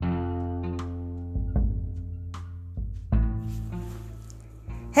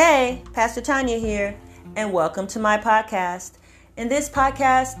Hey, Pastor Tanya here, and welcome to my podcast. In this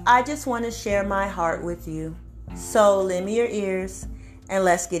podcast, I just want to share my heart with you. So lend me your ears and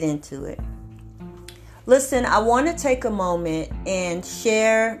let's get into it. Listen, I want to take a moment and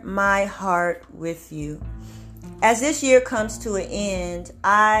share my heart with you. As this year comes to an end,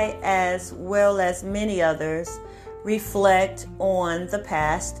 I, as well as many others, reflect on the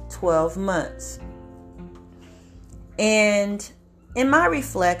past 12 months. And in my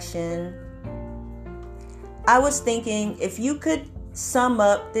reflection, I was thinking, if you could sum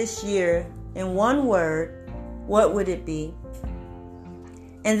up this year in one word, what would it be?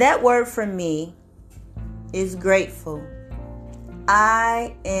 And that word for me is grateful.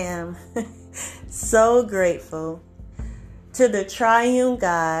 I am so grateful to the triune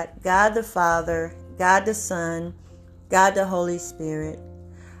God, God the Father, God the Son, God the Holy Spirit.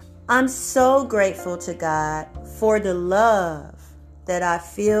 I'm so grateful to God for the love that I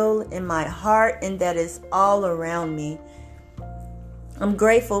feel in my heart and that is all around me. I'm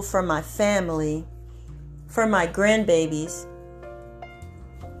grateful for my family, for my grandbabies.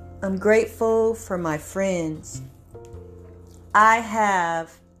 I'm grateful for my friends. I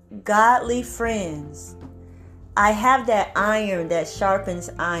have godly friends. I have that iron that sharpens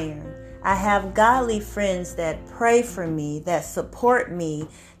iron. I have godly friends that pray for me, that support me,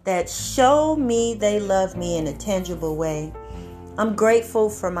 that show me they love me in a tangible way. I'm grateful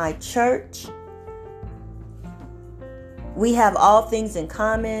for my church. We have all things in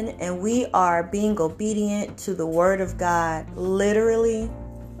common, and we are being obedient to the Word of God, literally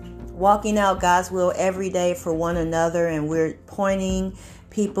walking out God's will every day for one another, and we're pointing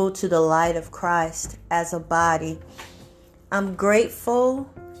people to the light of Christ as a body. I'm grateful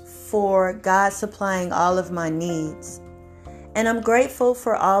for God supplying all of my needs. And I'm grateful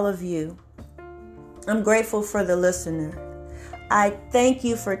for all of you. I'm grateful for the listener. I thank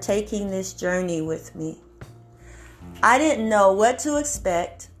you for taking this journey with me. I didn't know what to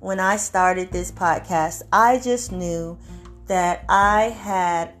expect when I started this podcast. I just knew that I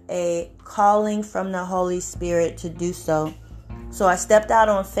had a calling from the Holy Spirit to do so. So I stepped out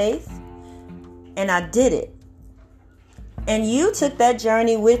on faith and I did it. And you took that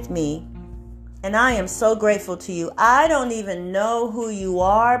journey with me. And I am so grateful to you. I don't even know who you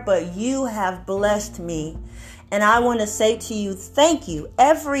are, but you have blessed me. And I want to say to you, thank you.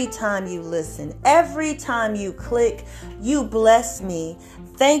 Every time you listen, every time you click, you bless me.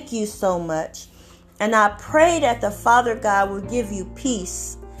 Thank you so much. And I pray that the Father God will give you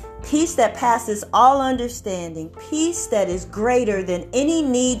peace. Peace that passes all understanding. Peace that is greater than any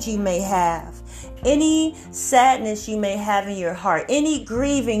need you may have. Any sadness you may have in your heart, any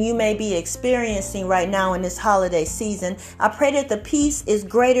grieving you may be experiencing right now in this holiday season, I pray that the peace is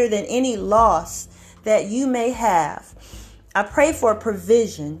greater than any loss that you may have. I pray for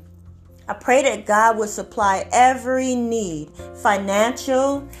provision. I pray that God would supply every need,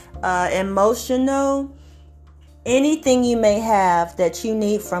 financial, emotional, anything you may have that you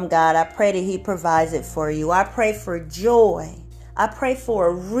need from God. I pray that He provides it for you. I pray for joy. I pray for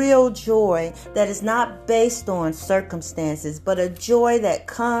a real joy that is not based on circumstances, but a joy that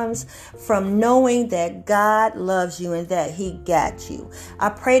comes from knowing that God loves you and that He got you. I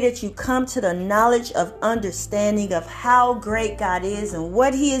pray that you come to the knowledge of understanding of how great God is and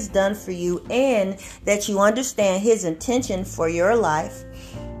what He has done for you, and that you understand His intention for your life.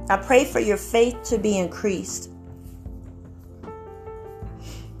 I pray for your faith to be increased.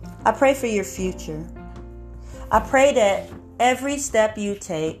 I pray for your future. I pray that every step you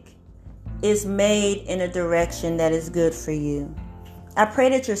take is made in a direction that is good for you. I pray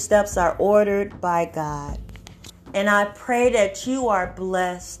that your steps are ordered by God. And I pray that you are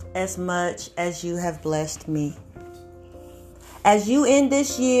blessed as much as you have blessed me. As you end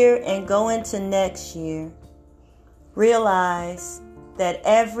this year and go into next year, realize that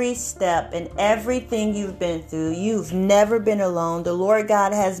every step and everything you've been through, you've never been alone. The Lord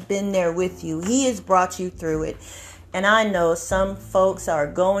God has been there with you. He has brought you through it. And I know some folks are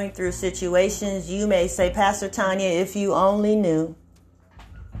going through situations. You may say, Pastor Tanya, if you only knew.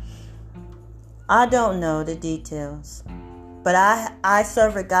 I don't know the details, but I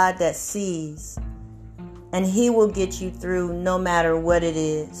serve a God that sees, and He will get you through no matter what it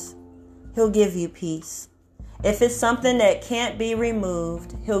is. He'll give you peace. If it's something that can't be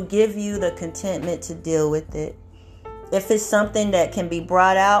removed, He'll give you the contentment to deal with it. If it's something that can be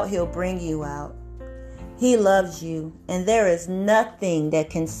brought out, He'll bring you out. He loves you, and there is nothing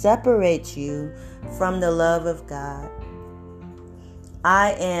that can separate you from the love of God.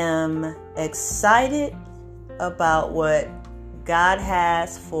 I am excited about what God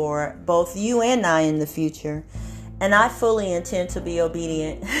has for both you and I in the future. And I fully intend to be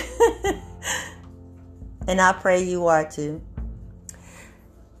obedient. And I pray you are too.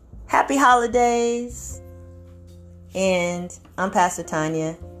 Happy holidays. And I'm Pastor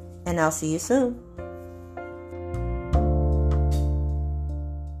Tanya. And I'll see you soon.